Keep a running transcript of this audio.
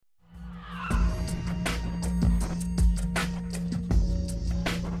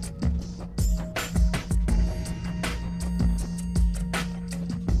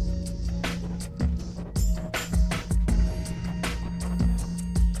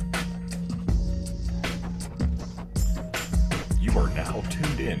You are now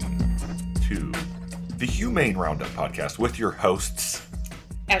tuned in to the Humane Roundup podcast with your hosts,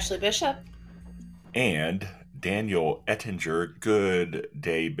 Ashley Bishop and Daniel Ettinger. Good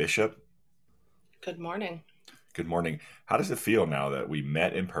day, Bishop. Good morning. Good morning. How does it feel now that we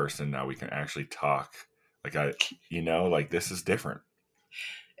met in person? Now we can actually talk. This is different.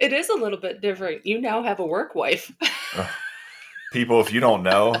 It is a little bit different. You now have a work wife. People, if you don't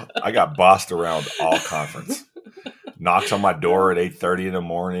know, I got bossed around all conference. Knocks on my door at 8:30 in the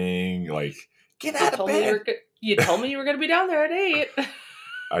morning. Like, get out of bed. You told me you were going to be down there at 8.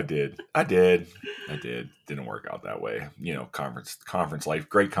 I did. Didn't work out that way. You know, conference life.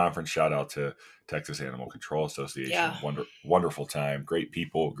 Great conference. Shout out to Texas Animal Control Association. Yeah. Wonderful time. Great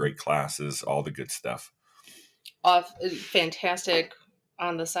people. Great classes. All the good stuff. Fantastic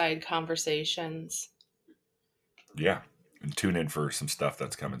on the side conversations. Yeah. And tune in for some stuff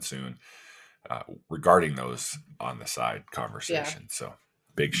that's coming soon regarding those on the side conversations. Yeah. So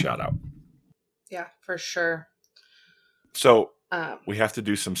big shout out. Yeah, for sure. So we have to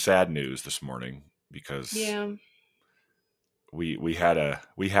do some sad news this morning because we had a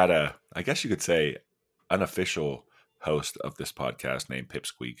I guess you could say unofficial host of this podcast named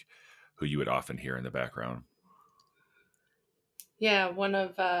Pipsqueak, who you would often hear in the background. Yeah, one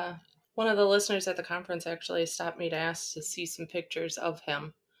of the listeners at the conference actually stopped me to ask to see some pictures of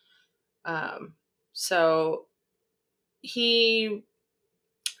him. So he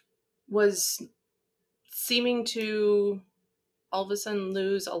was seeming to all of a sudden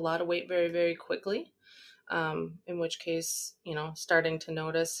lose a lot of weight very, very quickly. In which case, starting to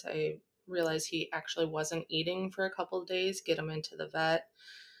notice, I realized he actually wasn't eating for a couple of days, get him into the vet,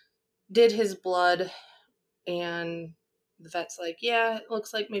 did his blood, and the vet's like, yeah, it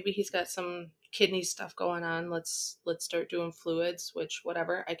looks like maybe he's got some kidney stuff going on. Let's start doing fluids, which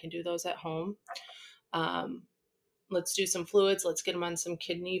whatever, I can do those at home. Let's do some fluids. Let's get him on some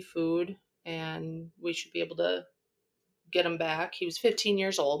kidney food, and we should be able to get him back. He was 15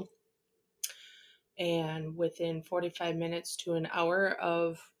 years old. And within 45 minutes to an hour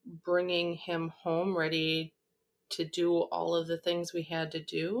of bringing him home ready to do all of the things we had to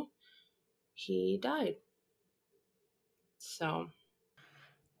do, he died. So.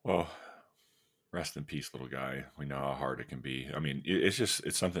 Well, rest in peace, little guy. We know how hard it can be. I mean,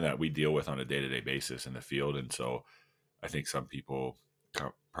 it's something that we deal with on a day-to-day basis in the field. And so I think some people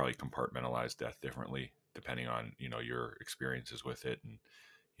probably compartmentalize death differently depending on, your experiences with it. And,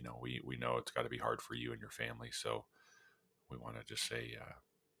 we know it's got to be hard for you and your family. So we want to just say,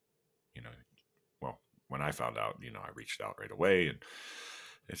 well, when I found out, I reached out right away, and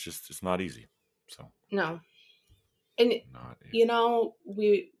it's not easy. So no. And,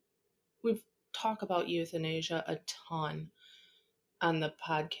 we've talked about euthanasia a ton on the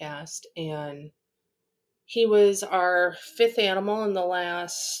podcast, and he was our 5th animal in the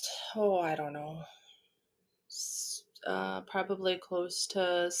last, probably close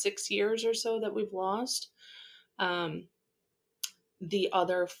to 6 years or so that we've lost. The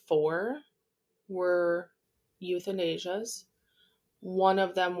other 4 were euthanasias. One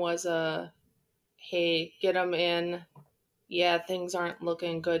of them was hey, get him in. Yeah, things aren't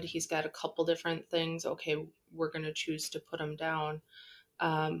looking good. He's got a couple different things. Okay, we're going to choose to put him down.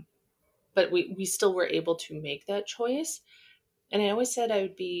 But we still were able to make that choice. And I always said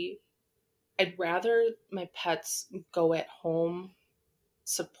I'd rather my pets go at home.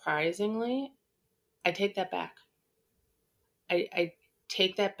 Surprisingly, I take that back. I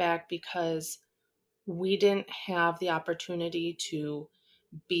take that back because we didn't have the opportunity to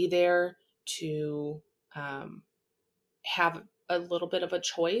be there to have a little bit of a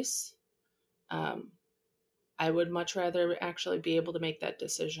choice. I would much rather actually be able to make that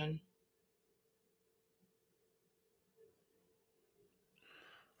decision.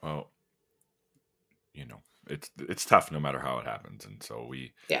 Well, it's tough no matter how it happens. And so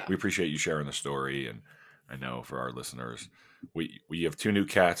we appreciate you sharing the story. And I know for our listeners, we have 2 new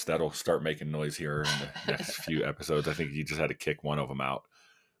cats that'll start making noise here in the next few episodes. I think you just had to kick one of them out.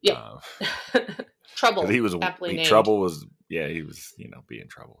 Yeah. Trouble. He was being trouble.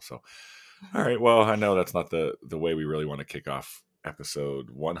 So, all right. Well, I know that's not the way we really want to kick off episode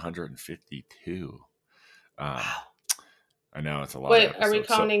 152. Wow. I know it's a lot. Wait, are we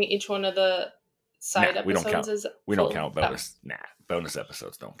counting each one of the side episodes? We don't count bonus. Oh. Bonus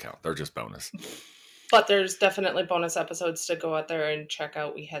episodes don't count. They're just bonus. But there's definitely bonus episodes to go out there and check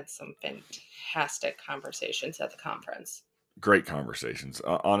out. We had some fantastic conversations at the conference. Great conversations.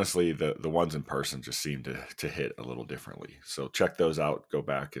 Honestly, the ones in person just seem to hit a little differently. So check those out. Go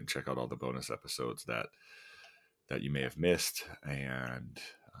back and check out all the bonus episodes that you may have missed. And,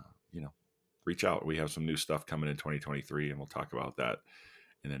 reach out. We have some new stuff coming in 2023, and we'll talk about that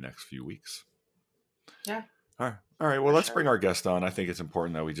in the next few weeks. Yeah. All right. All right. Well, For let's sure. bring our guest on. I think it's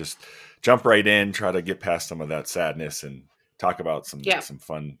important that we just jump right in, try to get past some of that sadness, and talk about Yeah. some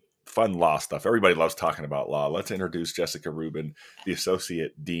fun law stuff. Everybody loves talking about law. Let's introduce Jessica Rubin, the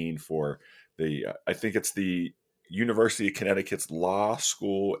associate dean for the I think it's the University of Connecticut's Law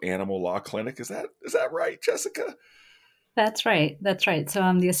School Animal Law Clinic. Is that right, Jessica? That's right. That's right. So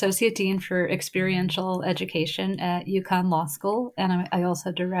I'm the Associate Dean for Experiential Education at UConn Law School, and I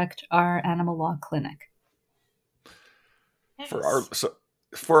also direct our Animal Law Clinic. For our Nice.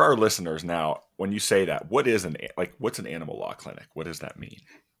 for our listeners now, when you say that, what's an animal law clinic? What does that mean?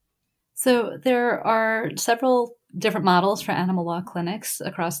 So there are several different models for animal law clinics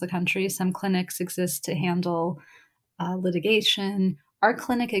across the country. Some clinics exist to handle litigation. Our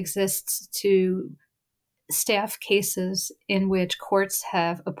clinic exists to staff cases in which courts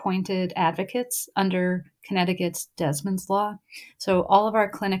have appointed advocates under Connecticut's Desmond's law. So all of our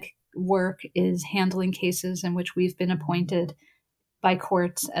clinic work is handling cases in which we've been appointed by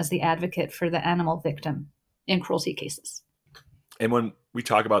courts as the advocate for the animal victim in cruelty cases. And when we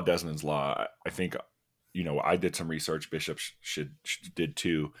talk about Desmond's law, I think, I did some research. Bishop did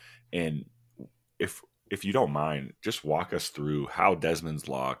too. And if you don't mind, just walk us through how Desmond's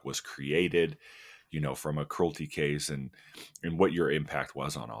law was created, from a cruelty case, and what your impact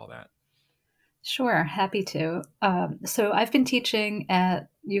was on all that. Sure, happy to. So I've been teaching at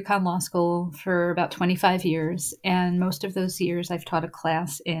UConn Law School for about 25 years, and most of those years I've taught a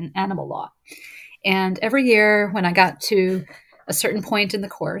class in animal law. And every year when I got to a certain point in the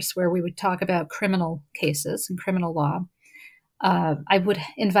course where we would talk about criminal cases and criminal law, I would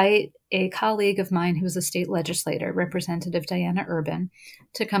invite a colleague of mine who was a state legislator, Representative Diana Urban,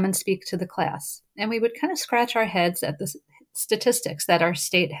 to come and speak to the class. And we would kind of scratch our heads at the statistics that our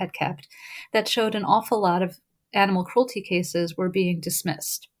state had kept that showed an awful lot of animal cruelty cases were being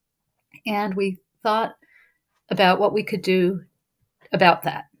dismissed. And we thought about what we could do about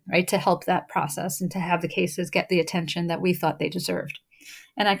that, right, to help that process and to have the cases get the attention that we thought they deserved.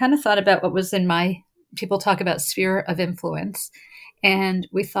 And I kind of thought about what was in my, people talk about sphere of influence. And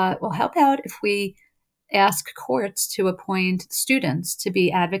we thought, well, how about if we ask courts to appoint students to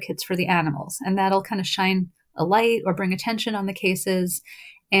be advocates for the animals? And that'll kind of shine a light or bring attention on the cases.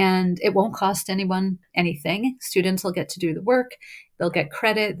 And it won't cost anyone anything. Students will get to do the work. They'll get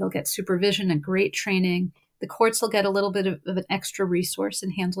credit. They'll get supervision and great training. The courts will get a little bit of an extra resource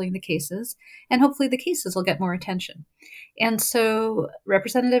in handling the cases. And hopefully the cases will get more attention. And so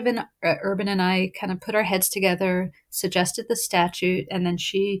Representative Urban and I kind of put our heads together, suggested the statute, and then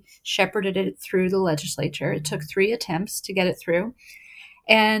she shepherded it through the legislature. It took 3 attempts to get it through.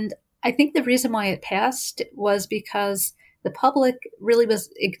 And I think the reason why it passed was because the public really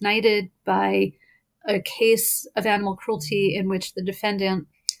was ignited by a case of animal cruelty in which the defendant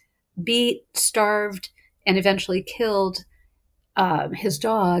beat, starved, and eventually killed his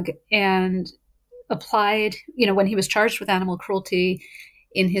dog, and applied, when he was charged with animal cruelty,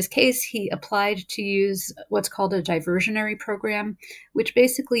 in his case, he applied to use what's called a diversionary program, which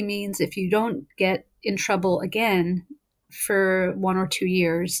basically means if you don't get in trouble again for 1 or 2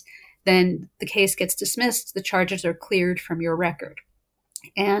 years, then the case gets dismissed, the charges are cleared from your record.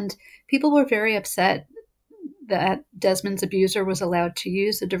 And people were very upset that Desmond's abuser was allowed to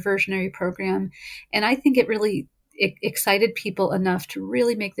use a diversionary program. And I think it really excited people enough to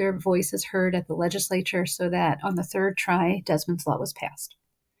really make their voices heard at the legislature so that on the 3rd try, Desmond's law was passed.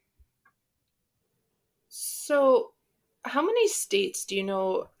 So, how many states do you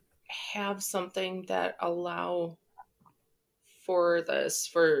know have something that allow for this,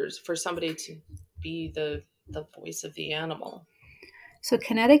 for somebody to be the voice of the animal? So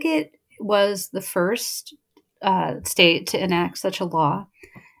Connecticut was the first state to enact such a law.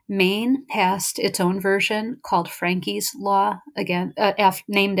 Maine passed its own version called Frankie's Law, again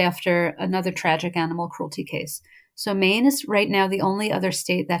named after another tragic animal cruelty case. So Maine is right now the only other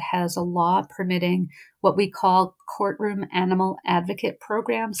state that has a law permitting what we call Courtroom Animal Advocate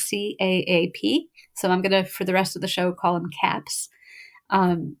Program, CAAP. So I'm going to, for the rest of the show, call them CAPS.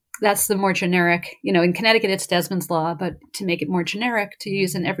 That's the more generic, in Connecticut, it's Desmond's law, but to make it more generic to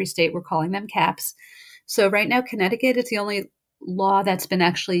use in every state, we're calling them CAPS. So right now, Connecticut is the only law that's been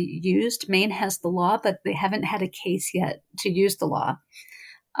actually used. Maine has the law, but they haven't had a case yet to use the law.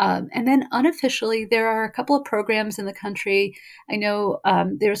 And then unofficially, there are a couple of programs in the country. I know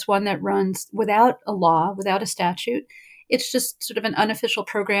there's one that runs without a law, without a statute. It's just sort of an unofficial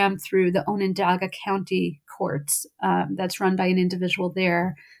program through the Onondaga County courts that's run by an individual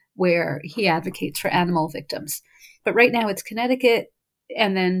there where he advocates for animal victims. But right now it's Connecticut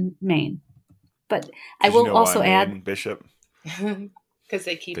and then Maine. But I Did you will know why also add, Maine, Bishop? Because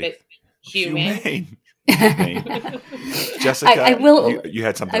they keep They it humane. humane. Humane. I Jessica, will. you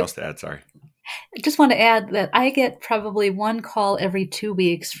had something I else to add. Sorry. just want to add that I get probably one call every 2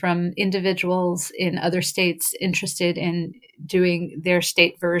 weeks from individuals in other states interested in doing their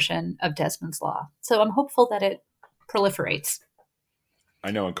state version of Desmond's Law. So I'm hopeful that it proliferates.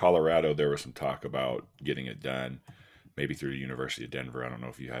 I know in Colorado there was some talk about getting it done, maybe through the University of Denver. I don't know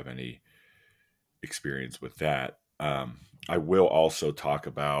if you have any experience with that. I will also talk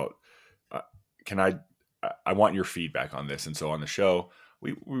about. Uh, can I want your feedback on this, and so on the show,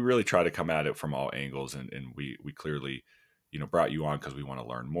 we really try to come at it from all angles, and we clearly, brought you on because we want to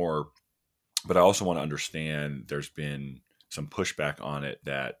learn more, but I also want to understand. There's been some pushback on it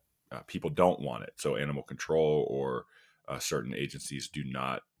that people don't want it. So animal control or certain agencies do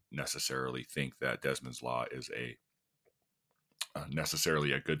not necessarily think that Desmond's Law is a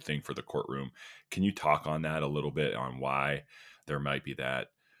necessarily a good thing for the courtroom. Can you talk on that a little bit on why there might be that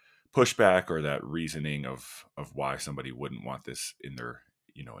pushback or that reasoning of why somebody wouldn't want this in their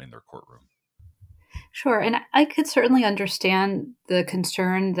in their courtroom? Sure. And I could certainly understand the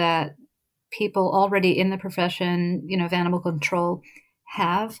concern that people already in the profession, of animal control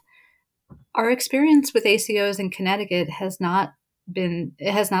have. Our experience with ACOs in Connecticut has not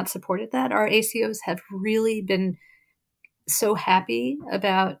supported that. Our ACOs have really been so happy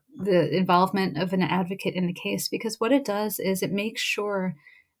about the involvement of an advocate in the case, because what it does is it makes sure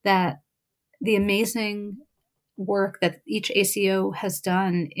that the amazing work that each ACO has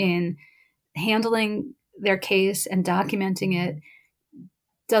done in handling their case and documenting it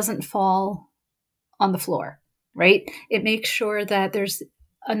doesn't fall on the floor, right? It makes sure that there's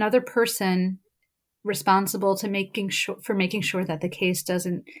another person responsible to making sure that the case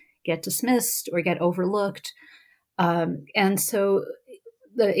doesn't get dismissed or get overlooked. And so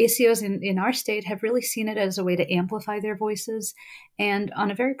the ACOs in our state have really seen it as a way to amplify their voices. And on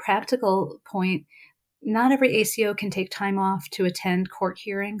a very practical point, not every ACO can take time off to attend court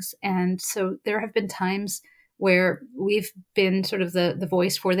hearings. And so there have been times where we've been sort of the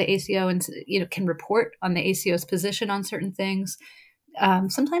voice for the ACO and can report on the ACO's position on certain things.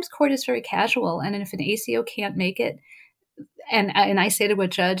 Sometimes court is very casual, and if an ACO can't make it, and I say to a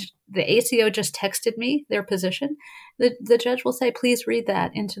judge, the ACO just texted me their position, the judge will say, please read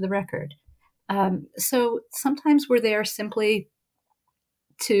that into the record. So sometimes we're there simply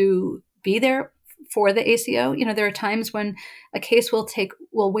to be there for the ACO. There are times when a case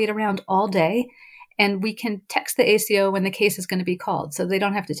will wait around all day, and we can text the ACO when the case is going to be called, so they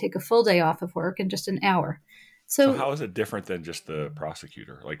don't have to take a full day off of work in just an hour. So So how is it different than just the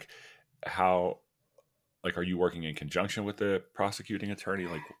prosecutor? How are you working in conjunction with the prosecuting attorney?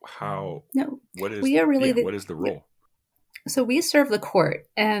 no, What is we are really what is the role? So we serve the court,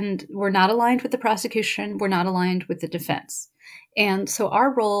 and we're not aligned with the prosecution. We're not aligned with the defense. And so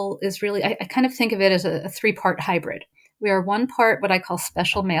our role is really, I kind of think of it as a 3-part hybrid. We are one part what I call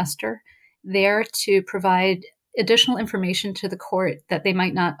special master, there to provide additional information to the court that they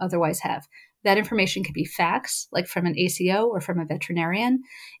might not otherwise have. That information can be facts, like from an ACO or from a veterinarian,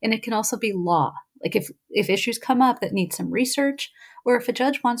 and it can also be law. Like if issues come up that need some research, or if a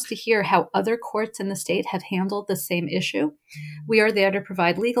judge wants to hear how other courts in the state have handled the same issue, we are there to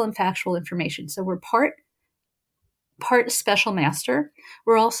provide legal and factual information. So we're part special master.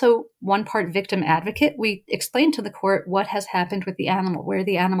 We're also one part victim advocate. We explain to the court what has happened with the animal, where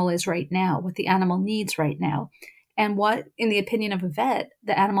the animal is right now, what the animal needs right now, and what, in the opinion of a vet,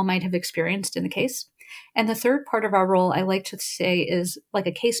 the animal might have experienced in the case. And the third part of our role, I like to say, is like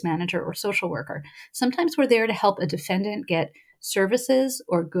a case manager or social worker. Sometimes we're there to help a defendant get services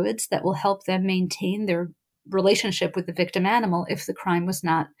or goods that will help them maintain their relationship with the victim animal if the crime was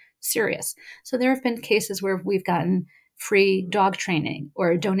not serious. So there have been cases where we've gotten free dog training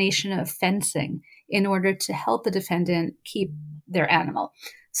or a donation of fencing in order to help the defendant keep their animal.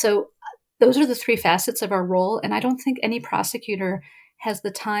 So those are the 3 facets of our role. And I don't think any prosecutor has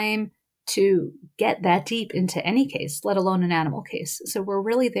the time to get that deep into any case, let alone an animal case. So we're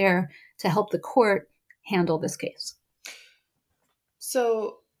really there to help the court handle this case.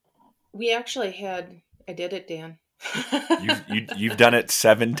 So we actually I did it, Dan. You've done it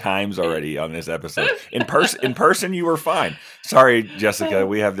 7 times already on this episode. In person, you were fine. Sorry, Jessica.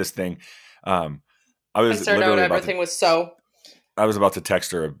 We have this thing. I was started literally out everything was so. I was about to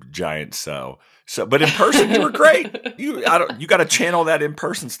text her a giant so. But in person, you were great. You got to channel that in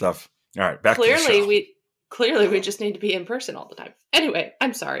person stuff. All right, back to the show. Clearly we just need to be in person all the time. Anyway,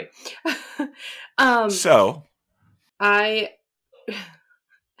 I'm sorry. So I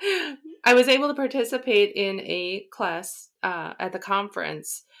was able to participate in a class at the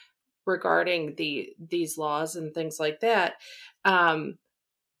conference regarding these laws and things like that. Um,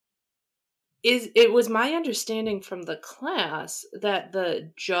 it was my understanding from the class that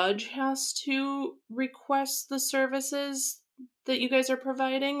the judge has to request the services that you guys are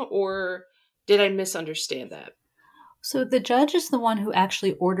providing, or did I misunderstand that? So the judge is the one who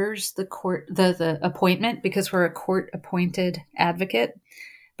actually orders the appointment, because we're a court appointed advocate.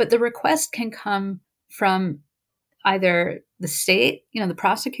 But the request can come from either the state, the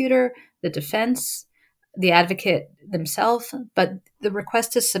prosecutor, the defense, the advocate themselves, but the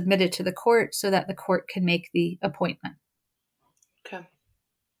request is submitted to the court so that the court can make the appointment. Okay.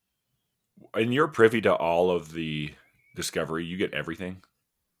 And you're privy to all of the discovery. You get everything.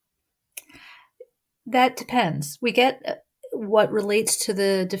 That depends. We get what relates to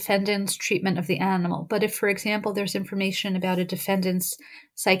the defendant's treatment of the animal. But if, for example, there's information about a defendant's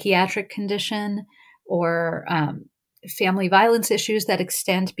psychiatric condition or family violence issues that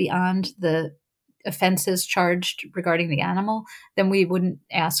extend beyond the offenses charged regarding the animal, then we wouldn't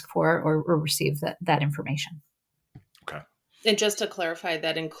ask for or receive that information. Okay. And just to clarify,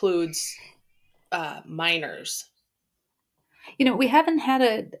 that includes minors. We haven't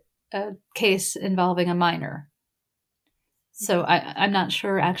had a case involving a minor. So I'm not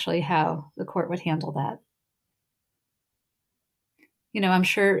sure actually how the court would handle that. I'm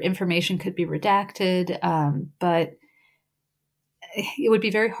sure information could be redacted, but it would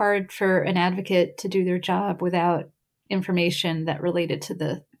be very hard for an advocate to do their job without information that related to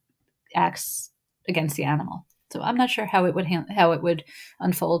the acts against the animal. So I'm not sure how it would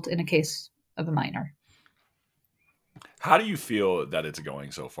unfold in a case of a minor. How do you feel that it's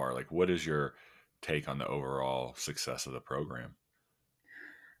going so far? Like, what is your take on the overall success of the program?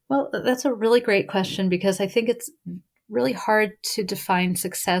 Well, that's a really great question, because I think it's really hard to define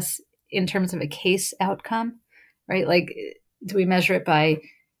success in terms of a case outcome, right? Like, do we measure it by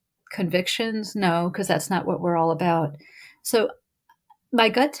convictions? No, because that's not what we're all about. So my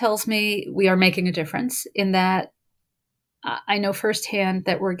gut tells me we are making a difference, in that I know firsthand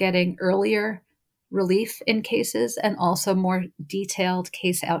that we're getting earlier relief in cases and also more detailed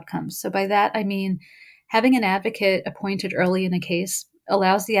case outcomes. So by that, I mean having an advocate appointed early in a case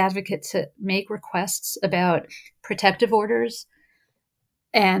allows the advocate to make requests about protective orders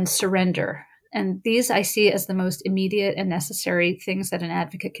and surrender. And these I see as the most immediate and necessary things that an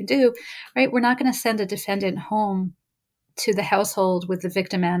advocate can do, right? We're not going to send a defendant home to the household with the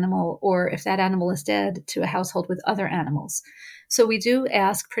victim animal, or if that animal is dead, to a household with other animals. So we do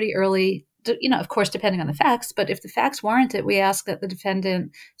ask pretty early, of course, depending on the facts, but if the facts warrant it, we ask that the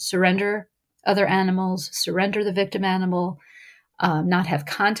defendant surrender other animals, surrender the victim animal, not have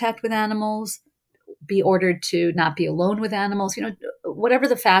contact with animals, be ordered to not be alone with animals, whatever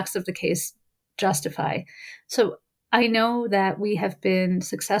the facts of the case justify. So I know that we have been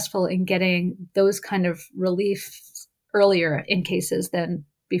successful in getting those kind of relief earlier in cases than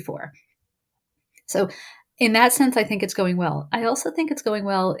before. So in that sense, I think it's going well. I also think it's going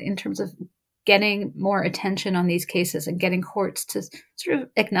well in terms of getting more attention on these cases and getting courts to sort of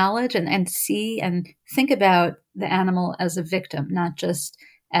acknowledge and see and think about the animal as a victim, not just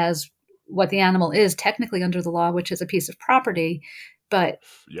as what the animal is technically under the law, which is a piece of property, but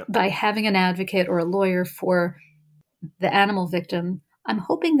by having an advocate or a lawyer for the animal victim, I'm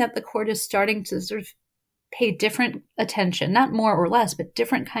hoping that the court is starting to sort of pay different attention, not more or less, but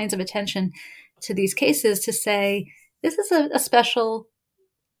different kinds of attention to these cases, to say, this is a special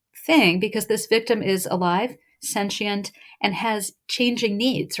thing because this victim is alive, sentient, and has changing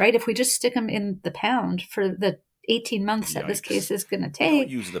needs, right? If we just stick them in the pound for the 18 months that this case is going to take. We don't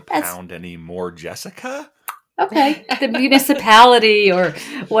use the pound anymore, Jessica. Okay. The municipality or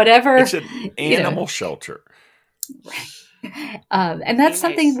whatever. It's an animal shelter. And that's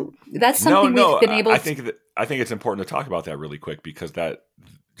something we've been able to. I think it's important to talk about that really quick, because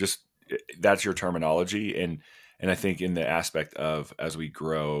that's your terminology. And I think in the aspect of, as we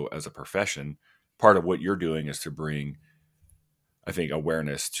grow as a profession, part of what you're doing is to bring, I think,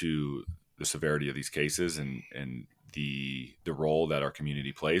 awareness to the severity of these cases and the role that our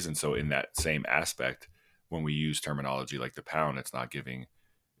community plays. And so in that same aspect, when we use terminology like the pound, it's not giving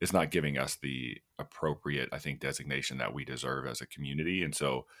us the appropriate, I think, designation that we deserve as a community. And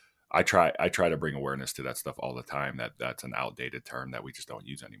so I try to bring awareness to that stuff all the time, that's an outdated term that we just don't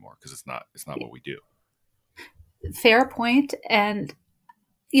use anymore, because it's not what we do. Fair point. And,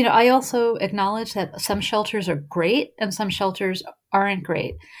 I also acknowledge that some shelters are great and some shelters aren't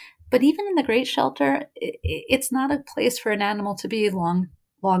great. But even in the great shelter, it's not a place for an animal to be long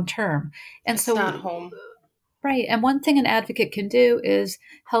term. And it's not home. Right. And one thing an advocate can do is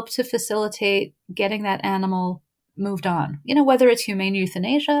help to facilitate getting that animal moved on. Whether it's humane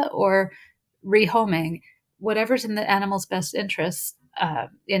euthanasia or rehoming, whatever's in the animal's best interest.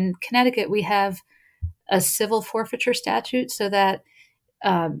 In Connecticut, we have a civil forfeiture statute so that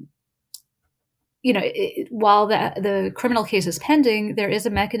um, while the criminal case is pending, there is a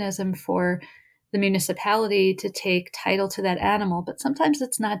mechanism for the municipality to take title to that animal, but sometimes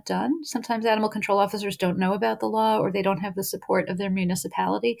it's not done. Sometimes animal control officers don't know about the law, or they don't have the support of their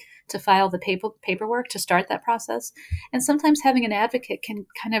municipality to file the paperwork to start that process. And sometimes having an advocate can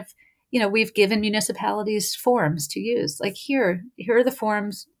kind of, we've given municipalities forms to use. Like here are the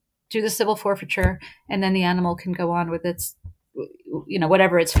forms, do the civil forfeiture, and then the animal can go on with its,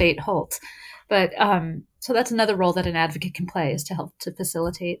 whatever its fate holds. But so that's another role that an advocate can play, is to help to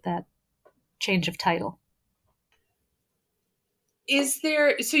facilitate that change of title.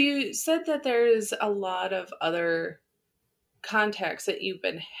 So you said that there's a lot of other contacts that you've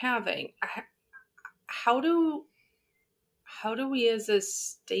been having. How do we as a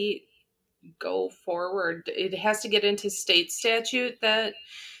state go forward? It has to get into state statute that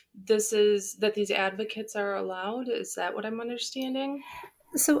these advocates are allowed. Is that what I'm understanding?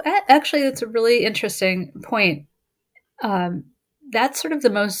 So actually, that's a really interesting point. That's sort of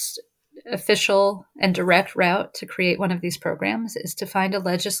the most official and direct route to create one of these programs, is to find a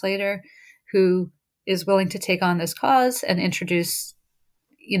legislator who is willing to take on this cause and introduce,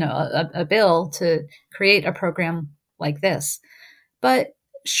 a bill to create a program like this. But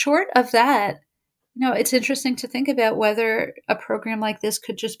short of that, it's interesting to think about whether a program like this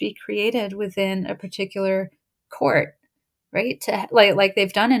could just be created within a particular court, right? To like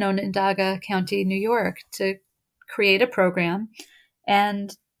they've done in Onondaga County, New York, to create a program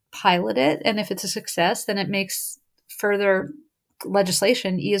and pilot it. And if it's a success, then it makes further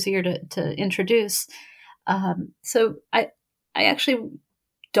legislation easier to introduce. So I actually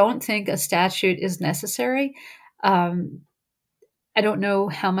don't think a statute is necessary. I don't know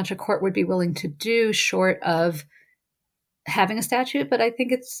how much a court would be willing to do short of having a statute, but I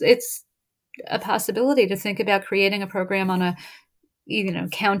think it's a possibility to think about creating a program on a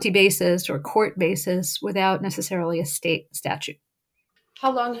county basis or court basis without necessarily a state statute.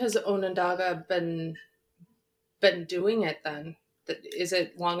 How long has Onondaga been doing it then? Is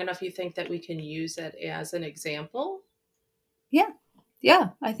it long enough you think that we can use it as an example? Yeah,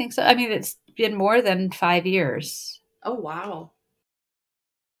 I think so. I mean, it's been more than 5 years. Oh, wow.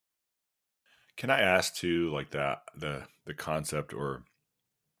 Can I ask too, like that, the concept or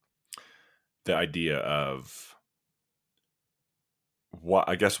the idea of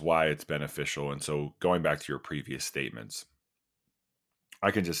why it's beneficial? And so going back to your previous statements, I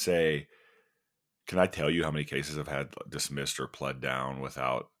can just say, can I tell you how many cases I've had dismissed or pled down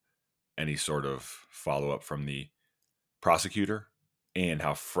without any sort of follow up from the prosecutor, and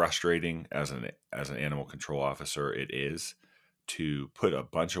how frustrating as an animal control officer it is to put a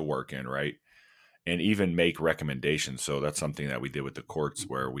bunch of work in, right? And even make recommendations. So that's something that we did with the courts,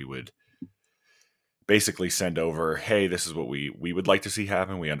 where we would basically send over, hey, this is what we would like to see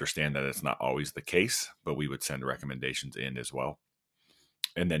happen. We understand that it's not always the case, but we would send recommendations in as well.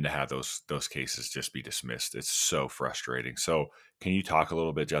 And then to have those cases just be dismissed, it's so frustrating. So can you talk a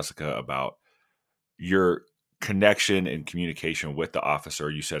little bit, Jessica, about your connection and communication with the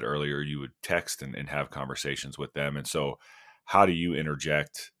officer? You said earlier you would text and have conversations with them. And so how do you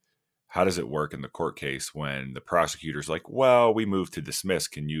interject? How does it work in the court case when the prosecutor's like, well, we moved to dismiss.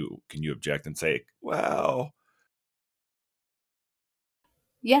 Can you object and say, well?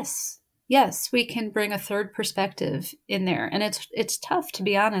 Yes, we can bring a third perspective in there. And it's tough, to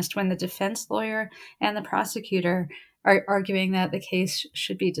be honest, when the defense lawyer and the prosecutor are arguing that the case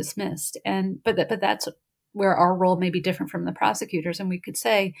should be dismissed. But that's where our role may be different from the prosecutors. And we could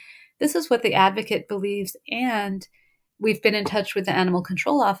say, this is what the advocate believes, and we've been in touch with the animal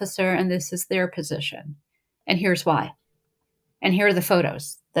control officer, and this is their position. And here's why. And here are the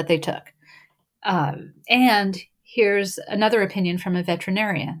photos that they took. And here's another opinion from a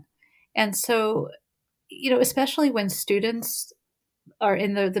veterinarian. And so, especially when students are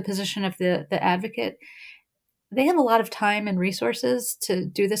in the position of the advocate, they have a lot of time and resources to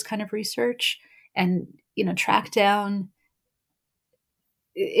do this kind of research and, track down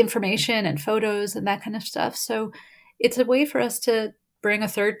information and photos and that kind of stuff. So it's a way for us to bring a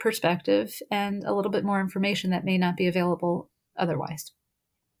third perspective and a little bit more information that may not be available otherwise.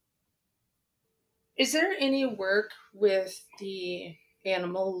 Is there any work with the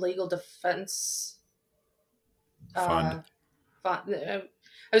Animal Legal Defense Fund? I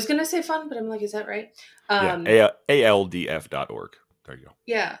was going to say fund, but I'm like, is that right? ALDF.org. There you go.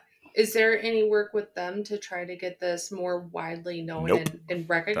 Yeah. Is there any work with them to try to get this more widely known Nope. and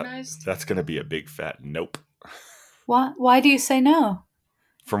recognized? That's going to be a big fat nope. Why do you say no?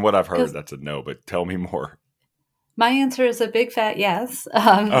 From what I've heard, Because that's a no, but tell me more. my answer is a big fat yes.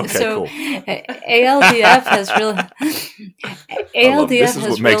 Okay, So cool. ALDF has really I love this ALDF is what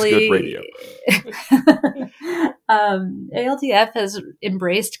has makes good really radio. ALDF has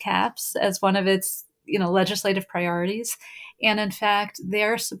embraced CAPS as one of its legislative priorities, and in fact,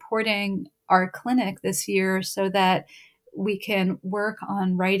 they're supporting our clinic this year so that we can work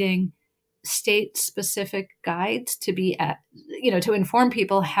on writing state specific guides to be at, to inform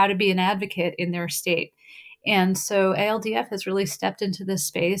people how to be an advocate in their state. And so ALDF has really stepped into this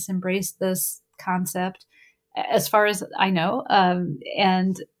space, embraced this concept, as far as I know,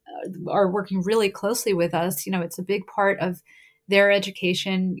 and are working really closely with us. It's a big part of their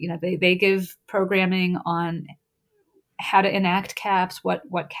education. They give programming on how to enact caps,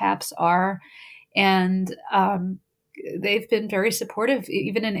 what caps are, and they've been very supportive,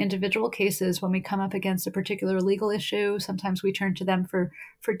 even in individual cases when we come up against a particular legal issue. Sometimes we turn to them for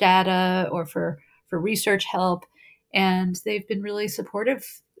data or for research help, and they've been really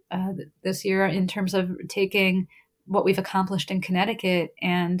supportive this year in terms of taking what we've accomplished in Connecticut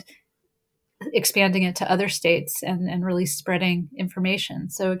and expanding it to other states and really spreading information.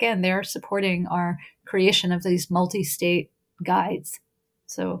 So again, they're supporting our creation of these multi-state guides.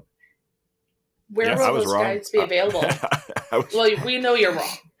 So Where Yeah, I will was those wrong. guides be available? I Well, we know you're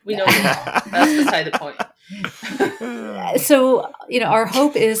wrong. We know you're wrong. That's beside the point. so, our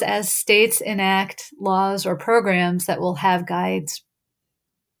hope is as states enact laws or programs that will have guides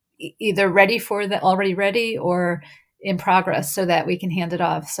either already ready or in progress so that we can hand it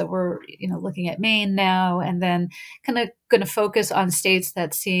off. So we're, looking at Maine now, and then kind of going to focus on states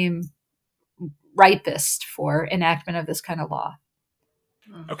that seem ripest for enactment of this kind of law.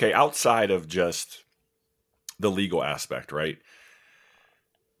 Okay, outside of just the legal aspect, right?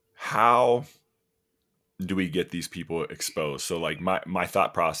 How do we get these people exposed? So like my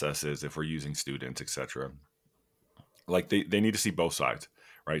thought process is, if we're using students, etc., like they need to see both sides,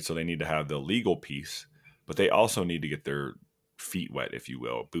 right? So they need to have the legal piece, but they also need to get their feet wet, if you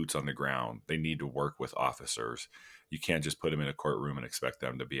will, boots on the ground. They need to work with officers. You can't just put them in a courtroom and expect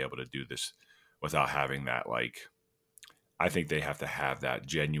them to be able to do this without having that, like, I think they have to have that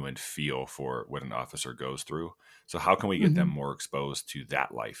genuine feel for what an officer goes through. So how can we get them more exposed to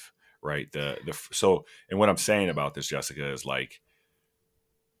that life, right? And what I'm saying about this, Jessica, is like,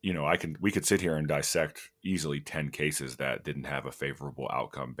 we could sit here and dissect easily 10 cases that didn't have a favorable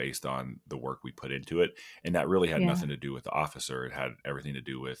outcome based on the work we put into it. And that really had nothing to do with the officer. It had everything to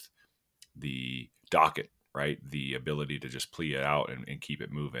do with the docket, right? The ability to just plea it out and keep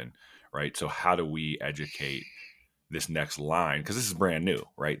it moving, right? So how do we educate this next line? Because this is brand new,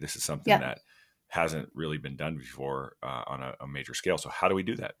 right? This is something that hasn't really been done before on a major scale. So how do we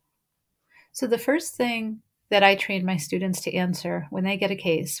do that? So the first thing that I train my students to answer when we get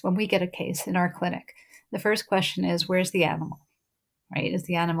a case in our clinic, the first question is, where's the animal? Right? Is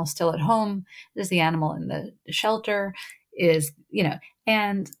the animal still at home? Is the animal in the shelter?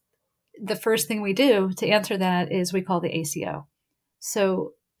 And the first thing we do to answer that is we call the ACO.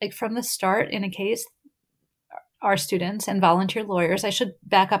 So like from the start in a case, our students and volunteer lawyers, I should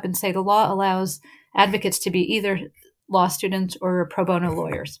back up and say the law allows advocates to be either law students or pro bono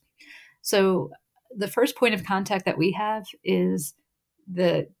lawyers. So the first point of contact that we have is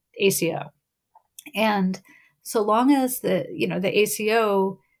the ACO. And so long as the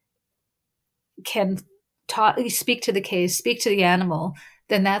ACO can speak to the case, speak to the animal,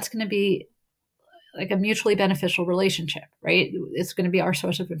 then that's going to be like a mutually beneficial relationship, right? It's going to be our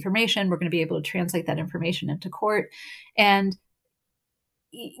source of information. We're going to be able to translate that information into court. And,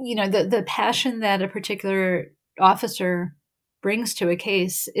 the passion that a particular officer brings to a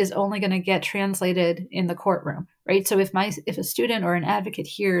case is only going to get translated in the courtroom, right? So if a student or an advocate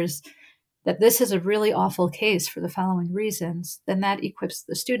hears that this is a really awful case for the following reasons, then that equips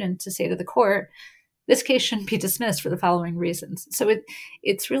the student to say to the court, this case shouldn't be dismissed for the following reasons. So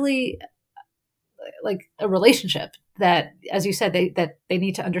it's really like a relationship that, as you said, they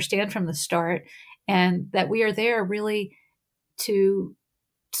need to understand from the start, and that we are there really to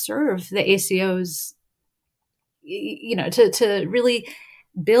serve the ACOs, to really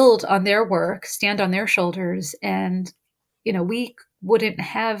build on their work, stand on their shoulders. And, we wouldn't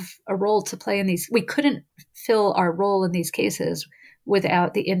have a role to play we couldn't fill our role in these cases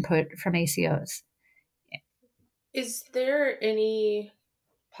without the input from ACOs. Is there any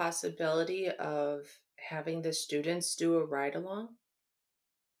possibility of having the students do a ride along?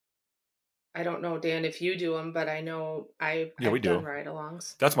 I don't know, Dan, if you do them, but I know I've we do done ride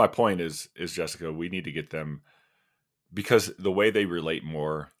alongs. That's my point is Jessica, we need to get them, because the way they relate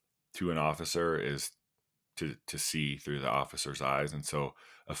more to an officer is to see through the officer's eyes. And so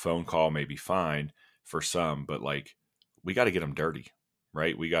a phone call may be fine for some, but like we got to get them dirty,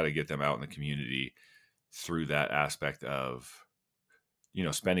 right? We got to get them out in the community through that aspect of,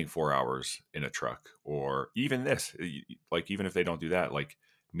 spending 4 hours in a truck, or even this, like, even if they don't do that, like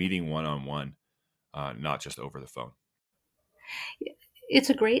meeting one-on-one, not just over the phone. It's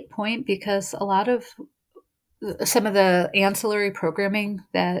a great point because a lot of some of the ancillary programming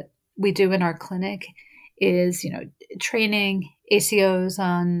that we do in our clinic is, training ACOs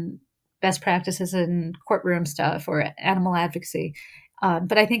on best practices in courtroom stuff or animal advocacy.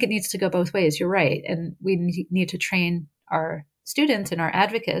 But I think it needs to go both ways. You're right. And we need to train our students and our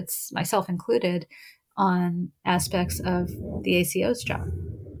advocates, myself included, on aspects of the ACO's job.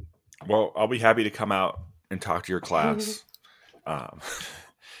 Well, I'll be happy to come out and talk to your class,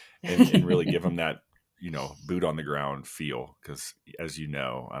 and really give them that, boot on the ground feel. Because as you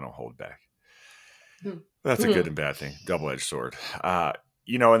know, I don't hold back. That's a good and bad thing, double-edged sword.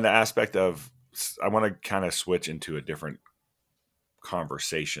 In the aspect of, I want to kind of switch into a different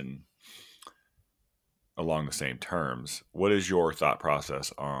conversation along the same terms. What is your thought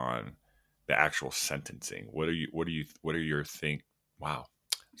process on the actual sentencing? What are your wow,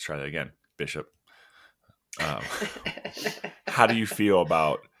 let's try that again, Bishop. How do you feel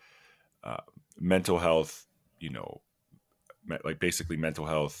about mental health, like basically mental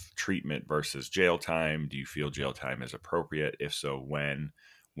health treatment versus jail time? Do you feel jail time is appropriate? If so, when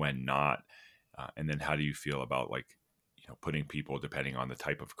not? And then how do you feel about, like, putting people, depending on the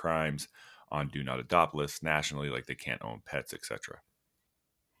type of crimes, on do not adopt lists nationally, like they can't own pets, etc.?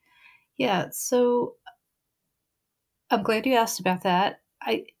 Yeah, so I'm glad you asked about that.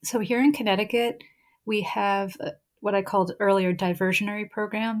 So here in Connecticut, we have what I called earlier diversionary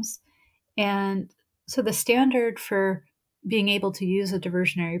programs. And so the standard for being able to use a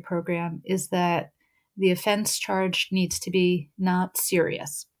diversionary program is that the offense charged needs to be not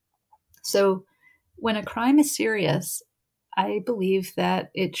serious. So when a crime is serious, I believe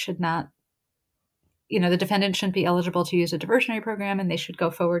that it should not, the defendant shouldn't be eligible to use a diversionary program, and they should go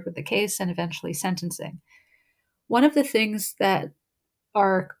forward with the case and eventually sentencing. One of the things that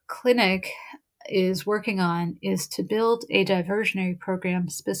our clinic is working on is to build a diversionary program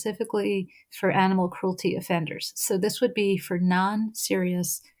specifically for animal cruelty offenders. So this would be for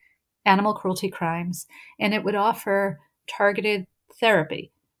non-serious animal cruelty crimes, and it would offer targeted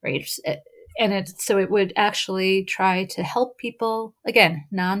therapy, right? And it would actually try to help people, again,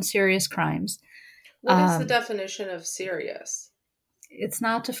 non-serious crimes. What is the definition of serious? It's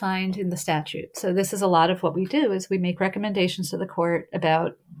not defined in the statute. So this is a lot of what we do is we make recommendations to the court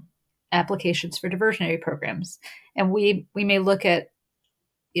about applications for diversionary programs. And we may look at,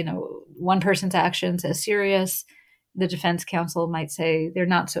 one person's actions as serious. The defense counsel might say they're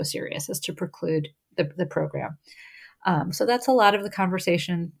not so serious as to preclude the program. So that's a lot of the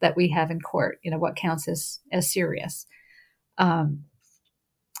conversation that we have in court, what counts as serious.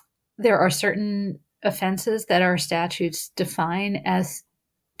 There are certain offenses that our statutes define as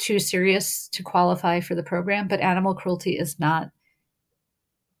too serious to qualify for the program, but animal cruelty is not,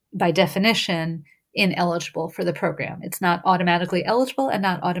 by definition, ineligible for the program. It's not automatically eligible and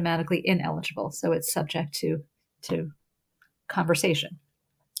not automatically ineligible. So it's subject to conversation.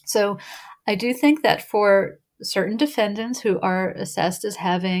 So I do think that for certain defendants who are assessed as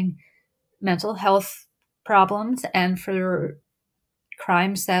having mental health problems and for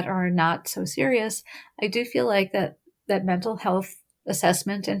crimes that are not so serious, I do feel like that mental health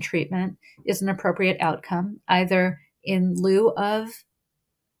assessment and treatment is an appropriate outcome, either in lieu of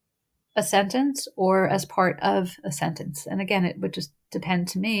a sentence or as part of a sentence. And again, it would just depend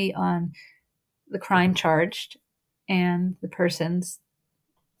to me on the crime charged and the person's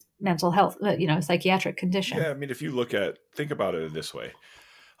mental health, psychiatric condition. Yeah, I mean, if you think about it this way,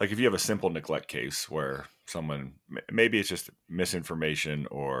 like if you have a simple neglect case where someone, maybe it's just misinformation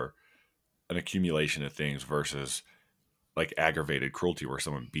or an accumulation of things versus like aggravated cruelty where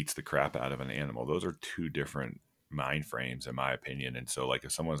someone beats the crap out of an animal, those are two different mind frames, in my opinion. And so, like,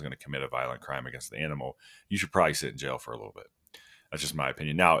 if someone's going to commit a violent crime against the animal, you should probably sit in jail for a little bit. That's just my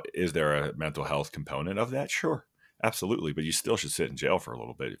opinion. Now, is there a mental health component of that? Sure, absolutely. But you still should sit in jail for a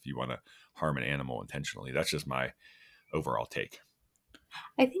little bit if you want to harm an animal intentionally. That's just my overall take.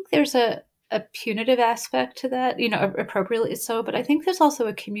 I think there's a punitive aspect to that, appropriately so, but I think there's also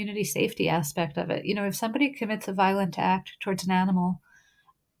a community safety aspect of it. If somebody commits a violent act towards an animal,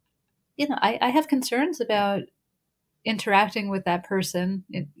 I have concerns about interacting with that person,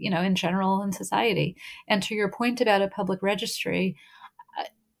 in general in society. And to your point about a public registry,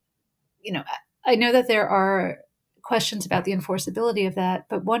 I know that there are questions about the enforceability of that,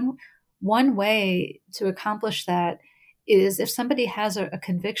 but one one way to accomplish that is if somebody has a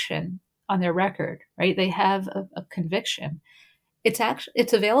conviction on their record, right? They have a conviction.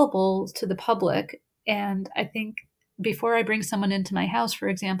 It's available to the public, and I think before I bring someone into my house, for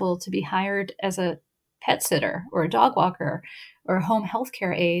example, to be hired as a pet sitter or a dog walker or a home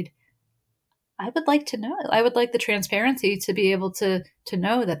healthcare aide, I would like to know. I would like the transparency to be able to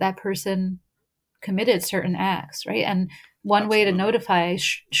know that that person committed certain acts, right? And one way to Absolutely. notify,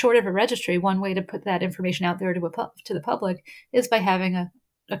 short of a registry, one way to put that information out there to the public is by having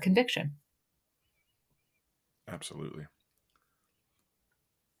a conviction. Absolutely.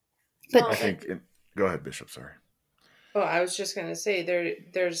 But I think. Go ahead, Bishop. Sorry. Oh, I was just gonna say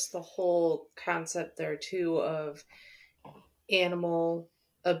there's the whole concept there too of animal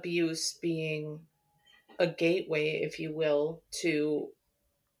abuse being a gateway, if you will, to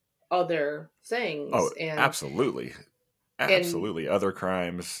other things. Oh, and absolutely. and Absolutely. Other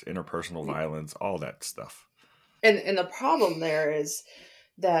crimes, interpersonal violence, all that stuff. and the problem there is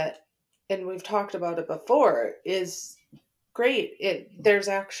that, and we've talked about it before, is great. There's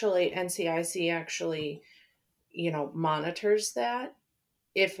actually NCIC actually, monitors that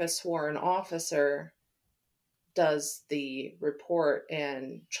if a sworn officer does the report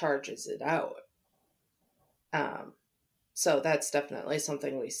and charges it out. So that's definitely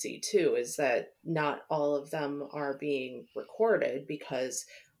something we see too, is that not all of them are being recorded because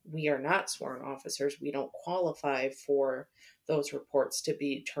we are not sworn officers. We don't qualify for those reports to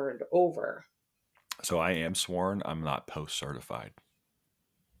be turned over. So I am sworn. I'm not post certified.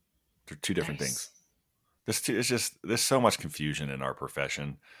 They're two different things. It's just there's so much confusion in our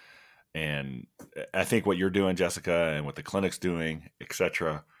profession, and I think what you're doing, Jessica, and what the clinic's doing,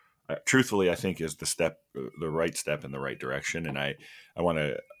 etc. Truthfully, I think is the right step in the right direction, and I want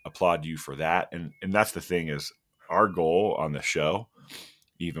to applaud you for that. And that's the thing is our goal on the show,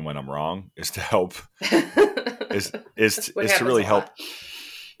 even when I'm wrong, is to help is to really help.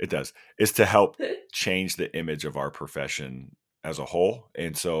 It does is to help change the image of our profession as a whole.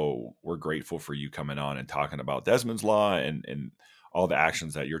 And so we're grateful for you coming on and talking about Desmond's Law and all the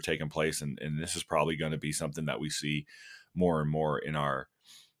actions that you're taking place. And this is probably going to be something that we see more and more in our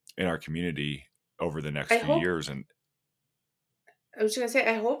community over the next few years. And I was going to say,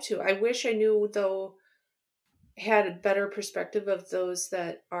 I hope to. I wish I knew, though, had a better perspective of those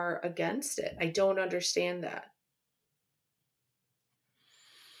that are against it. I don't understand that.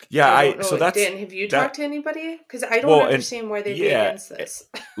 Yeah, I don't know. so that's Dan, have you talked to anybody? Because I don't understand why they'd be against this.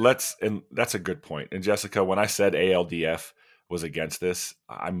 And that's a good point. And Jessica, when I said ALDF was against this,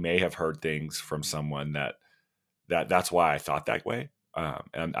 I may have heard things from someone that's why I thought that way.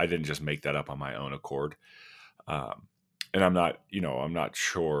 And I didn't just make that up on my own accord. And I'm not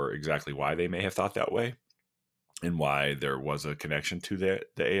sure exactly why they may have thought that way and why there was a connection to the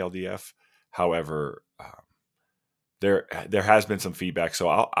ALDF. However, there has been some feedback. So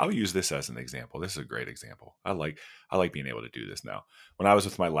I'll use this as an example. This is a great example. I like being able to do this now. When I was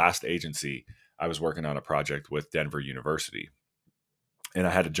with my last agency, I was working on a project with Denver University, and I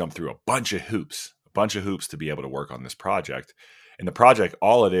had to jump through a bunch of hoops to be able to work on this project. And the project,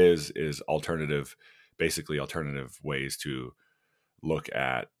 all it is alternative ways to look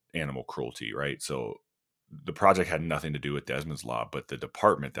at animal cruelty, right? So the project had nothing to do with Desmond's Law, but the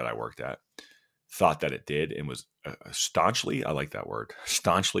department that I worked at thought that it did and was staunchly, I like that word,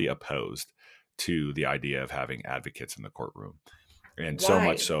 staunchly opposed to the idea of having advocates in the courtroom. And Why? So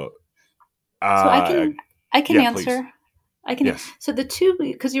much so. So I can answer. Please. I can. Yes. So the two,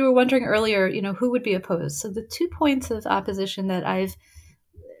 because you were wondering earlier, who would be opposed. So the 2 points of opposition that I've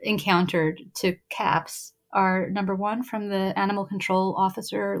encountered to CAPS are, number one, from the animal control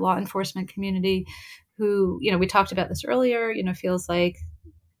officer, law enforcement community, who, we talked about this earlier, feels like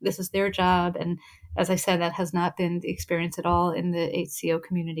this is their job. And as I said, that has not been the experience at all in the HCO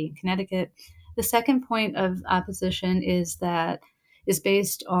community in Connecticut. The second point of opposition is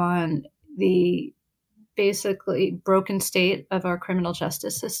based on the basically broken state of our criminal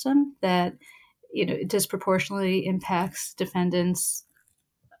justice system that, disproportionately impacts defendants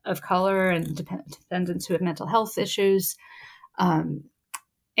of color and defendants who have mental health issues. And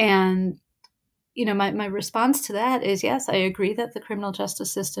my response to that is, yes, I agree that the criminal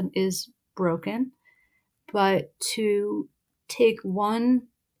justice system is broken, but to take one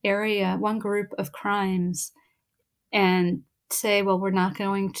group of crimes and say, well, we're not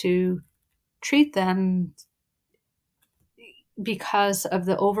going to treat them because of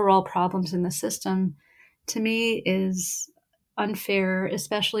the overall problems in the system, to me is unfair,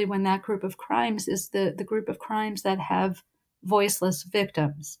 especially when that group of crimes is the group of crimes that have voiceless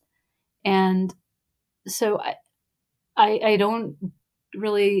victims. And so I don't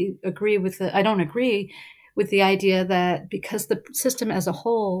really agree with I don't agree with the idea that because the system as a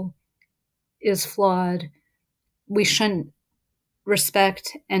whole is flawed, we shouldn't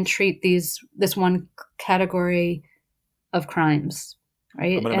respect and treat this one category of crimes, I'm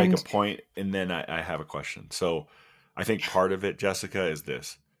right? going to make a And point, and then I have a question. So I think part of it, Jessica, is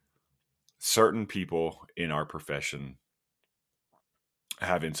this: certain people in our profession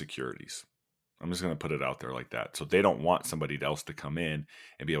have insecurities. I'm just going to put it out there like that. So they don't want somebody else to come in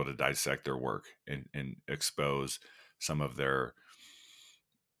and be able to dissect their work and expose some of their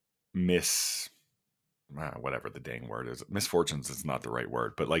whatever the dang word is. Misfortunes is not the right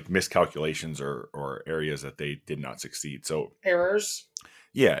word, but like miscalculations or areas that they did not succeed. So Errors.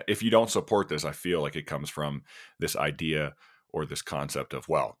 yeah, if you don't support this, I feel like it comes from this idea or this concept of,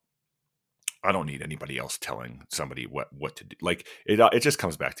 well, I don't need anybody else telling somebody what to do. Like it just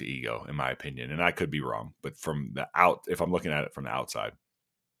comes back to ego, in my opinion, and I could be wrong. But if I'm looking at it from the outside,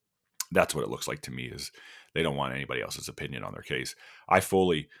 that's what it looks like to me. Is they don't want anybody else's opinion on their case. I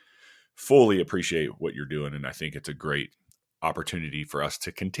fully appreciate what you're doing, and I think it's a great opportunity for us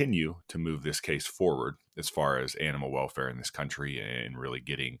to continue to move this case forward as far as animal welfare in this country and really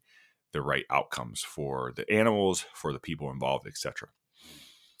getting the right outcomes for the animals, for the people involved, etc.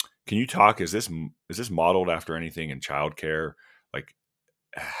 Can you talk? Is this modeled after anything in childcare? Like,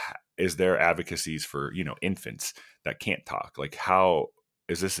 is there advocacies for infants that can't talk? Like, how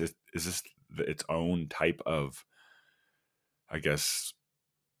is this its own type of, I guess,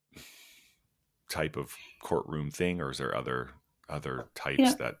 type of courtroom thing, or is there other you types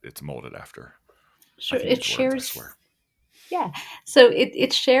know, that it's molded after? I sure, can it use words, I shares. swear. Yeah, so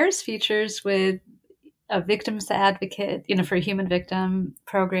it shares features with a victims advocate, for a human victim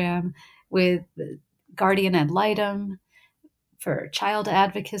program, with guardian ad litem for child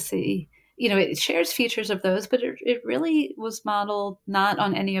advocacy. It shares features of those, but it really was modeled not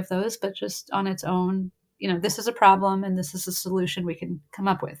on any of those, but just on its own. This is a problem and this is a solution we can come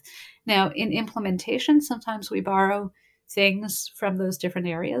up with. Now, in implementation, sometimes we borrow things from those different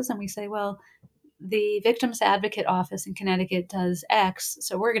areas and we say, well, the victims advocate office in Connecticut does X,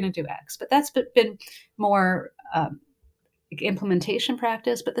 so we're going to do X. But that's been more implementation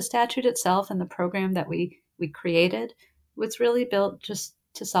practice. But the statute itself and the program that we created was really built just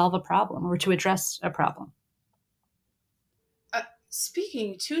to solve a problem or to address a problem.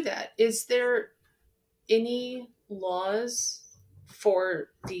 Speaking to that, is there any laws for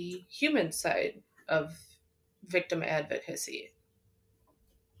the human side of victim advocacy?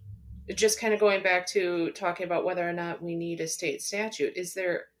 Just kind of going back to talking about whether or not we need a state statute, is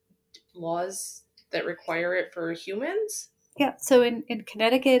there laws that require it for humans? Yeah, so in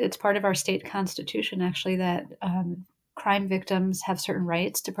Connecticut, it's part of our state constitution, actually, that crime victims have certain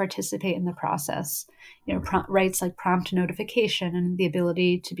rights to participate in the process. Rights like prompt notification and the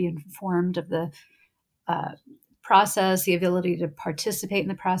ability to be informed of the process, the ability to participate in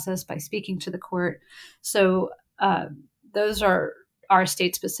the process by speaking to the court. So those are our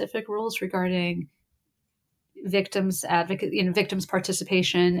state-specific rules regarding victims advocate, victims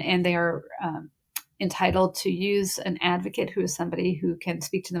participation, and they are entitled to use an advocate who is somebody who can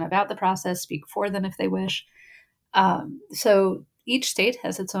speak to them about the process, speak for them if they wish. So each state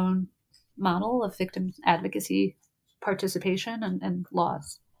has its own model of victim advocacy participation and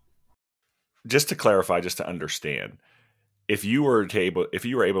laws. Just to clarify, just to understand, if you were able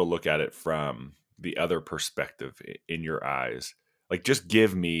to look at it from the other perspective in your eyes, like just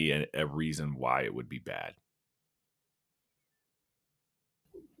give me a reason why it would be bad.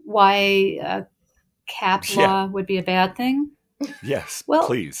 Why cap law would be a bad thing? Yes, well,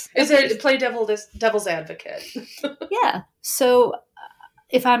 please. Is it play devil's advocate? Yeah. So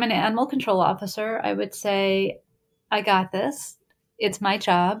if I'm an animal control officer, I would say, I got this. It's my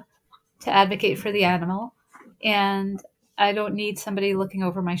job to advocate for the animal. And I don't need somebody looking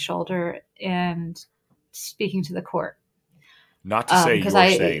over my shoulder and speaking to the court. Not to say you're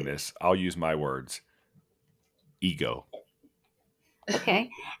saying this. I'll use my words. Ego.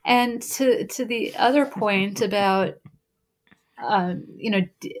 Okay. And to the other point about, the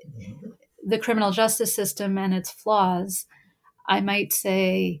criminal justice system and its flaws, I might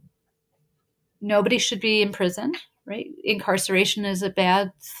say nobody should be imprisoned, right? Incarceration is a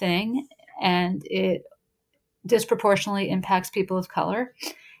bad thing, and it disproportionately impacts people of color.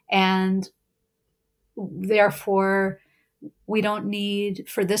 And therefore, we don't need,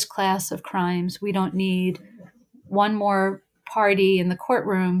 for this class of crimes, we don't need one more party in the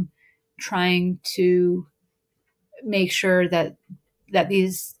courtroom trying to make sure that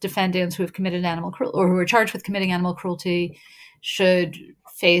these defendants who have committed animal cruelty or who are charged with committing animal cruelty should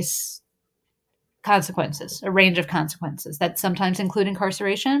face consequences, a range of consequences that sometimes include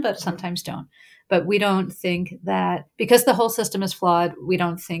incarceration, but sometimes don't. But we don't think that, because the whole system is flawed, we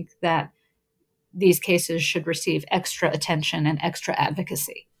don't think that these cases should receive extra attention and extra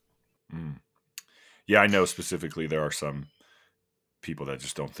advocacy. Mm. Yeah, I know specifically there are some people that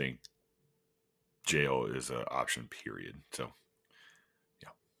just don't think jail is an option, period. So, yeah.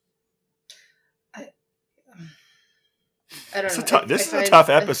 I don't know. This is a tough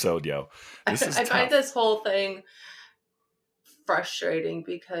episode, yo. This is I tough. find this whole thing frustrating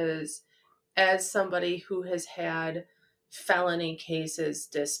because as somebody who has had felony cases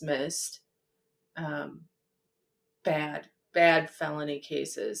dismissed, bad felony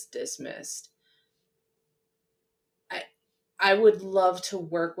cases dismissed, I would love to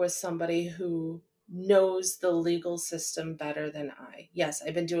work with somebody who knows the legal system better than I. Yes,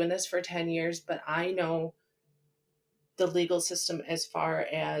 I've been doing this for 10 years, but I know the legal system as far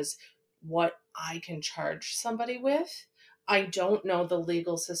as what I can charge somebody with. I don't know the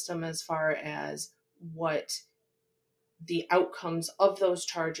legal system as far as what the outcomes of those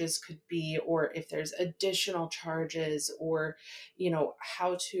charges could be, or if there's additional charges, or,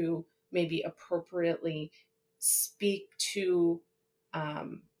 how to maybe appropriately speak to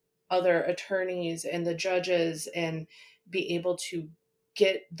other attorneys and the judges and be able to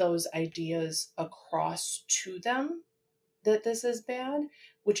get those ideas across to them that this is bad,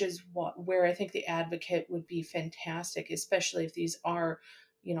 which is where I think the advocate would be fantastic, especially if these are,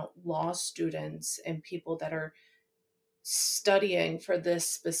 law students and people that are studying for this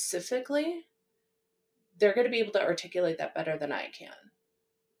specifically. They're going to be able to articulate that better than I can.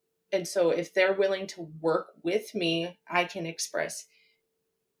 And so if they're willing to work with me, I can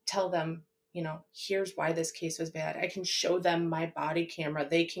tell them, here's why this case was bad. I can show them my body camera.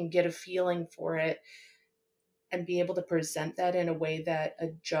 They can get a feeling for it and be able to present that in a way that a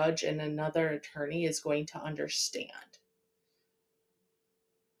judge and another attorney is going to understand.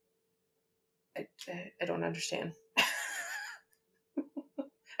 I don't understand.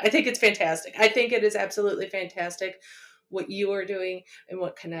 I think it's fantastic. I think it is absolutely fantastic what you are doing and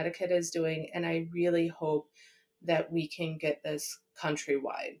what Connecticut is doing. And I really hope that we can get this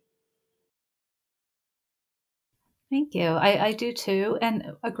countrywide. Thank you. I do too.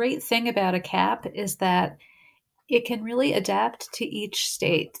 And a great thing about a CAP is that it can really adapt to each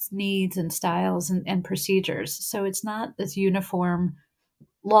state's needs and styles and procedures. So it's not this uniform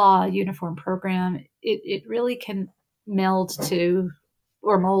law, uniform program. It really can meld to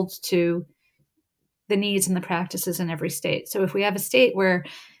or mold to the needs and the practices in every state. So if we have a state where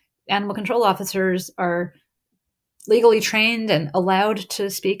animal control officers are legally trained and allowed to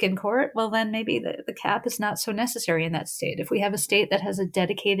speak in court, well, then maybe the CAP is not so necessary in that state. If we have a state that has a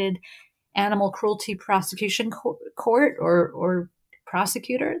dedicated animal cruelty prosecution court or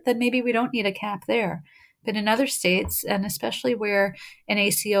prosecutor, then maybe we don't need a CAP there. But in other states, and especially where an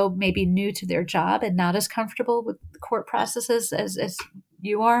ACO may be new to their job and not as comfortable with the court processes as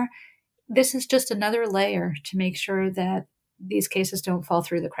you are, this is just another layer to make sure that these cases don't fall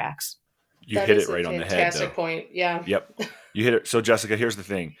through the cracks. You hit it right on the head, though. Fantastic point. Yeah. Yep. You hit it. So, Jessica, here's the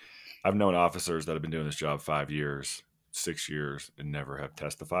thing. I've known officers that have been doing this job 5 years, 6 years, and never have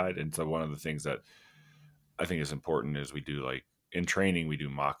testified. And so one of the things that I think is important is we do, like, in training, we do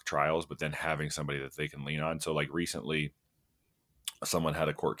mock trials, but then having somebody that they can lean on. So, like, recently, someone had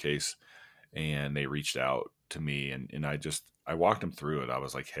a court case and they reached out to me and I walked them through it. I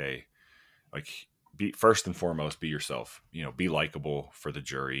was like, hey, like, be first and foremost, be yourself, be likable for the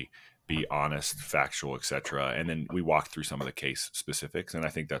jury, be honest, factual, etc. And then we walk through some of the case specifics. And I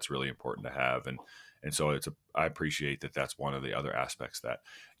think that's really important to have. And so I appreciate that that's one of the other aspects that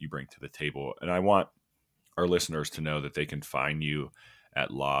you bring to the table. And I want our listeners to know that they can find you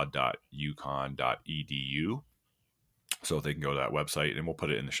at law.uconn.edu. So they can go to that website, and we'll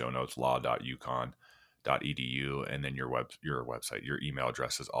put it in the show notes, law.uconn.edu. And then your website, your email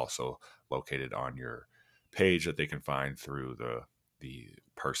address is also located on your page that they can find through the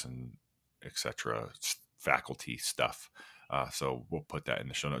person, etc., faculty stuff. So we'll put that in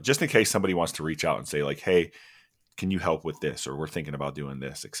the show notes, just in case somebody wants to reach out and say, like, hey, can you help with this? Or we're thinking about doing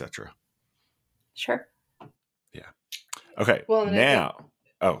this, etc. Sure. Yeah. Okay. Well, go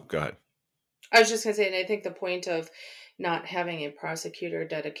ahead. I was just going to say, and I think the point of not having a prosecutor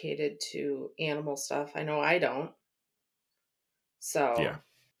dedicated to animal stuff, I know I don't. So, yeah.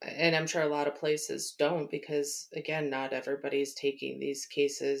 And I'm sure a lot of places don't, because, again, not everybody's taking these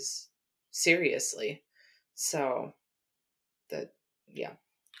cases seriously. So, yeah.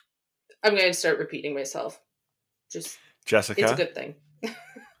 I'm going to start repeating myself. Just, Jessica, it's a good thing.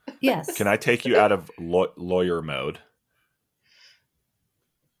 Yes. Can I take you out of lawyer mode?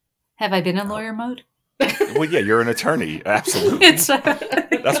 Have I been in lawyer mode? Well, yeah, you're an attorney. Absolutely. It's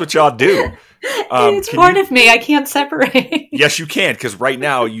That's what y'all do. it's part of me. I can't separate. Yes, you can, because right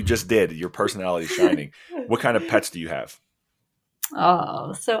now you just did. Your personality is shining. What kind of pets do you have?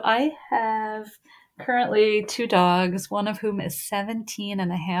 Oh, so I have currently 2 dogs, one of whom is 17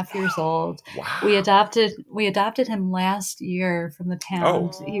 and a half years old. Wow. We adopted him last year from the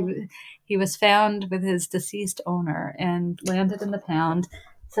pound. Oh. He was found with his deceased owner and landed in the pound.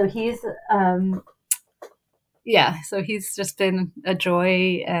 So he's so he's just been a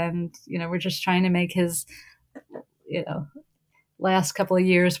joy, and we're just trying to make his last couple of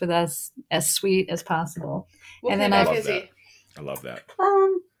years with us as sweet as possible. What and kind then of dog is he? I love that.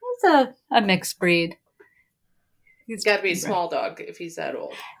 He's a mixed breed. He's got to be a small dog if he's that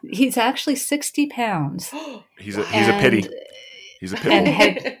old. He's actually 60 pounds. He's a pity. He's a pity. And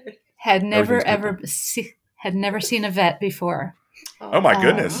had never seen a vet before. Oh my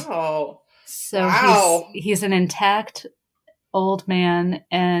goodness. Oh. So wow. he's an intact old man,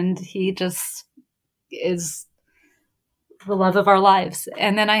 and he just is the love of our lives.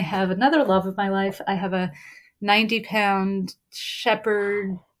 And then I have another love of my life. I have a 90-pound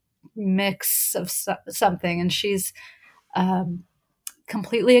shepherd mix of something, and she's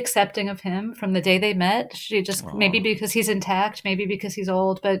completely accepting of him from the day they met. She just maybe because he's intact, maybe because he's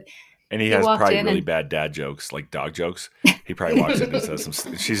old, but and he has probably really bad dad jokes, like dog jokes. He probably walks in and says some.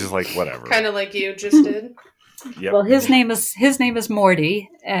 She's just like, whatever. Kind of like you just did. Yep. Well, his name is Morty.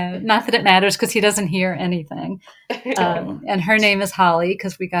 Not that it matters because he doesn't hear anything. And her name is Holly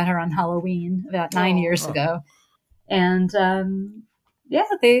because we got her on Halloween about 9 years ago. And they're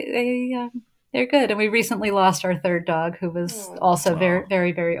good. And we recently lost our 3rd dog, who was also very,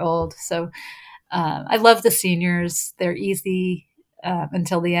 very, very old. So I love the seniors. They're easy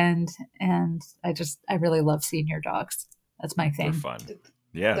until the end, and I really love senior dogs. That's my thing. They're fun.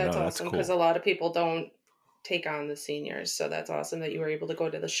 Yeah, that's awesome awesome because a lot of people don't take on the seniors. So that's awesome that you were able to go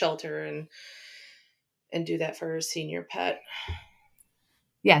to the shelter and do that for a senior pet.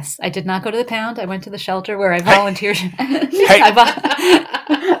 Yes, I did not go to the pound. I went to the shelter where I volunteered. I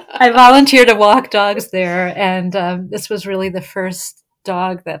volunteered to walk dogs there, and this was really the first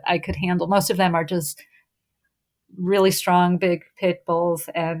dog that I could handle. Most of them are just really strong, big pit bulls,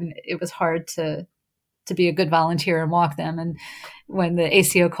 and it was hard to be a good volunteer and walk them. And when the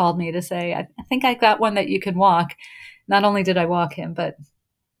ACO called me to say, I think I got one that you can walk, not only did I walk him, but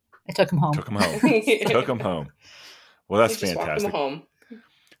I took him home. Took him home. Well, that's fantastic. Home.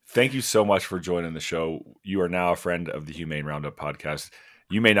 Thank you so much for joining the show. You are now a friend of the Humane Roundup podcast.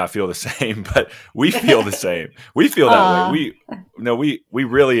 You may not feel the same, but we feel the same. We feel that way. We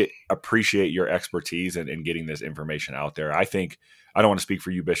really appreciate your expertise in getting this information out there. I don't want to speak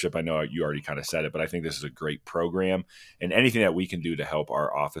for you, Bishop. I know you already kind of said it, but I think this is a great program, and anything that we can do to help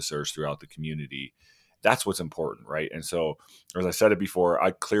our officers throughout the community, that's what's important, right? And so, as I said it before,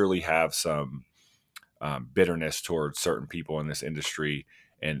 I clearly have some bitterness towards certain people in this industry,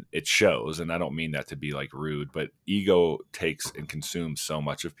 and it shows. And I don't mean that to be like rude, but ego takes and consumes so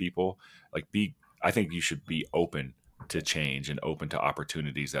much of people. I think you should be open to change and open to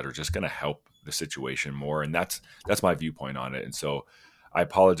opportunities that are just going to help the situation more. And that's my viewpoint on it. And so I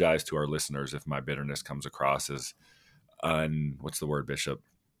apologize to our listeners if my bitterness comes across as what's the word, Bishop?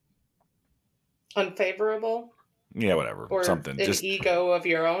 Unfavorable? Yeah, whatever. Or something. Just ego of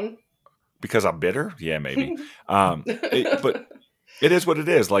your own? Because I'm bitter? Yeah, maybe. But it is what it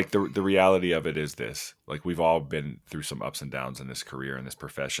is. Like the reality of it is this. Like we've all been through some ups and downs in this career, in this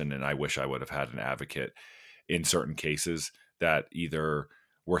profession. And I wish I would have had an advocate in certain cases that either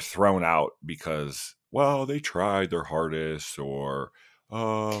were thrown out because, well, they tried their hardest, or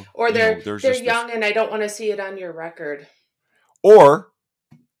they're young and I don't want to see it on your record. Or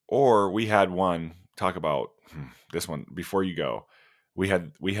we had one, talk about this one before you go. We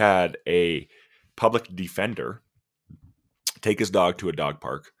had a public defender take his dog to a dog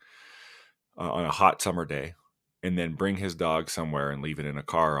park on a hot summer day, and then bring his dog somewhere and leave it in a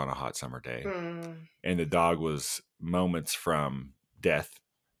car on a hot summer day. And the dog was moments from death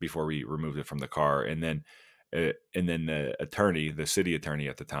before we removed it from the car. And then the attorney, the city attorney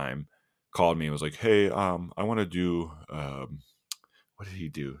at the time, called me and was like, "Hey, I want to do what did he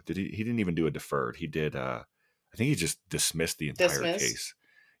do? He didn't even do a deferred. He did I think he just dismissed the entire case."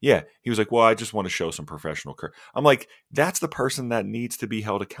 Yeah. He was like, "Well, I just want to show some professional care." I'm like, that's the person that needs to be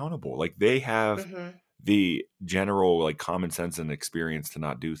held accountable. Like they have the general like common sense and experience to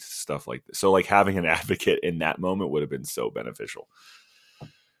not do stuff like this. So like having an advocate in that moment would have been so beneficial.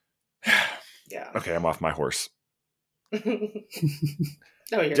 Yeah. Okay. I'm off my horse. No,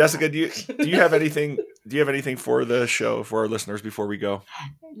 Jessica, do you have anything Do you have anything for the show, for our listeners before we go?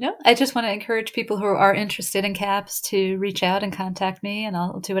 No, I just want to encourage people who are interested in CAPS to reach out and contact me, and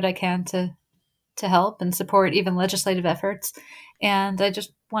I'll do what I can to help and support even legislative efforts. And I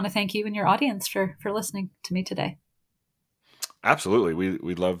just want to thank you and your audience for listening to me today. Absolutely.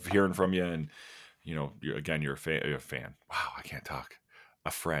 We love hearing from you. And, you're a fan. Wow, I can't talk.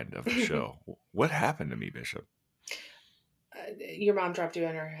 A friend of the show. What happened to me, Bishop? Your mom dropped you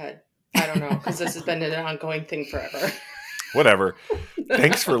on her head. I don't know, because this has been an ongoing thing forever. Whatever.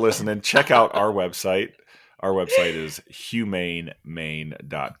 Thanks for listening. Check out our website. Our website is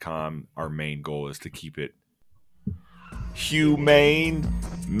humanemaine.com. Our main goal is to keep it humane.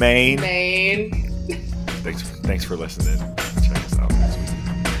 Maine. Maine. Thanks for listening. Check us out.